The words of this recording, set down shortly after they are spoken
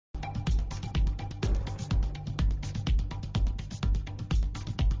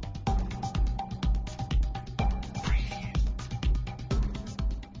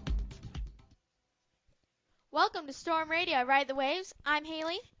Welcome to Storm Radio, Ride the Waves. I'm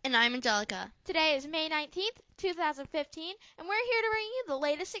Haley. And I'm Angelica. Today is May 19th, 2015, and we're here to bring you the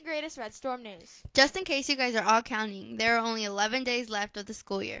latest and greatest Red Storm news. Just in case you guys are all counting, there are only 11 days left of the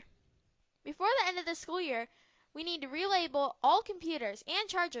school year. Before the end of the school year, we need to relabel all computers and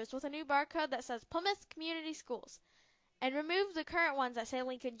chargers with a new barcode that says Plymouth Community Schools, and remove the current ones that say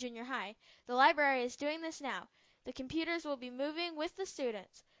Lincoln Junior High. The library is doing this now. The computers will be moving with the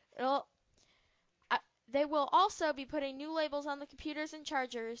students. They will also be putting new labels on the computers and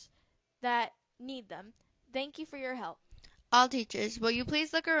chargers that need them. Thank you for your help. All teachers, will you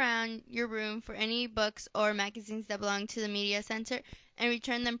please look around your room for any books or magazines that belong to the media center and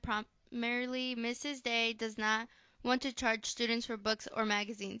return them promptly? Mrs. Day does not want to charge students for books or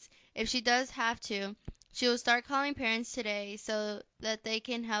magazines. If she does have to, she will start calling parents today so that they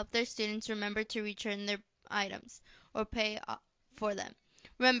can help their students remember to return their items or pay for them.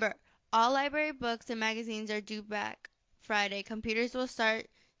 Remember, all library books and magazines are due back Friday. Computers will start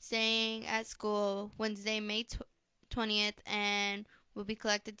staying at school Wednesday, May 20th, and will be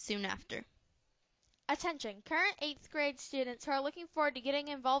collected soon after. Attention, current 8th grade students who are looking forward to getting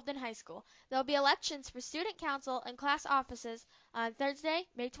involved in high school. There will be elections for student council and class offices on Thursday,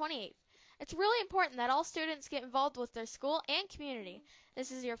 May 28th. It's really important that all students get involved with their school and community.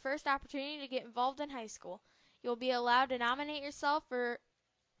 This is your first opportunity to get involved in high school. You'll be allowed to nominate yourself for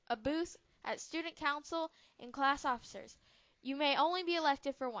a booth at student council and class officers. You may only be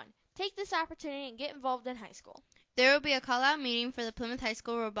elected for one. Take this opportunity and get involved in high school. There will be a call-out meeting for the Plymouth High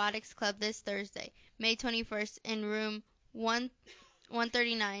School Robotics Club this Thursday, May 21st, in room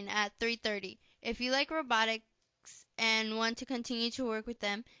 139 at 3:30. If you like robotics and want to continue to work with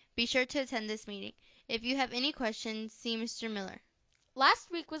them, be sure to attend this meeting. If you have any questions, see Mr. Miller. Last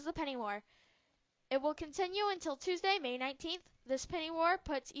week was the Penny War. It will continue until Tuesday, May 19th. This penny war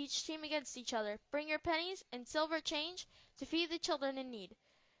puts each team against each other. Bring your pennies and silver change to feed the children in need.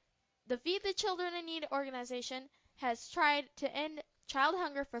 The Feed the Children in Need organization has tried to end child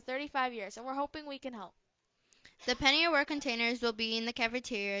hunger for 35 years, and we're hoping we can help. The penny award containers will be in the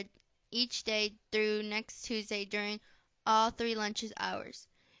cafeteria each day through next Tuesday during all 3 lunch hours.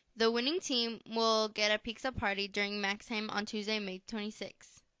 The winning team will get a pizza party during Max Time on Tuesday, May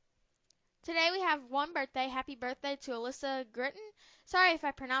 26th. Today we have one birthday. Happy birthday to Alyssa Gritton. Sorry if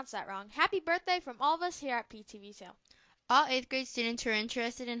I pronounced that wrong. Happy birthday from all of us here at PTV2. All 8th grade students who are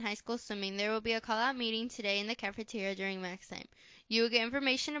interested in high school swimming, there will be a call-out meeting today in the cafeteria during Max Time. You will get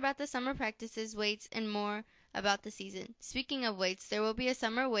information about the summer practices, weights, and more about the season. Speaking of weights, there will be a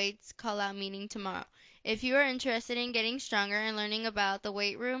summer weights call-out meeting tomorrow. If you are interested in getting stronger and learning about the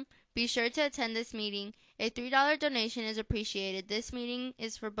weight room, be sure to attend this meeting. A $3 donation is appreciated. This meeting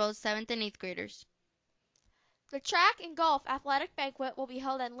is for both 7th and 8th graders. The track and golf athletic banquet will be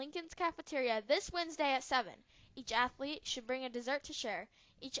held in Lincoln's cafeteria this Wednesday at 7. Each athlete should bring a dessert to share.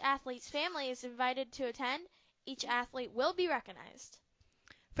 Each athlete's family is invited to attend. Each athlete will be recognized.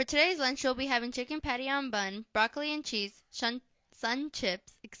 For today's lunch, you'll be having chicken patty on bun, broccoli and cheese, sun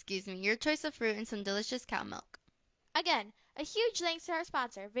chips, your choice of fruit, and some delicious cow milk. Again, a huge thanks to our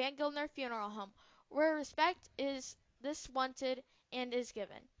sponsor, Van Gildner Funeral Home, where respect is this wanted and is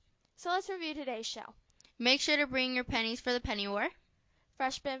given. So let's review today's show. Make sure to bring your pennies for the penny war.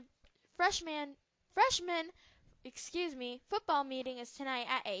 Freshman football meeting is tonight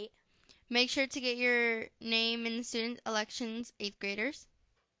at 8. Make sure to get your name in the student elections, 8th graders.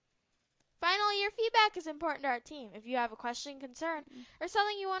 Finally, your feedback is important to our team. If you have a question, concern, or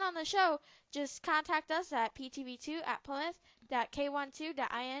something you want on the show, just contact us at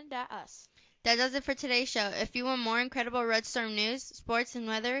ptv2@plymouth.k12.in.us. That does it for today's show. If you want more incredible Red Storm news, sports, and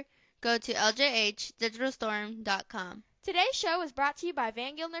weather, go to ljhdigitalstorm.com. Today's show was brought to you by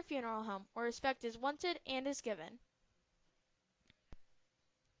Van Gildner Funeral Home, where respect is wanted and is given.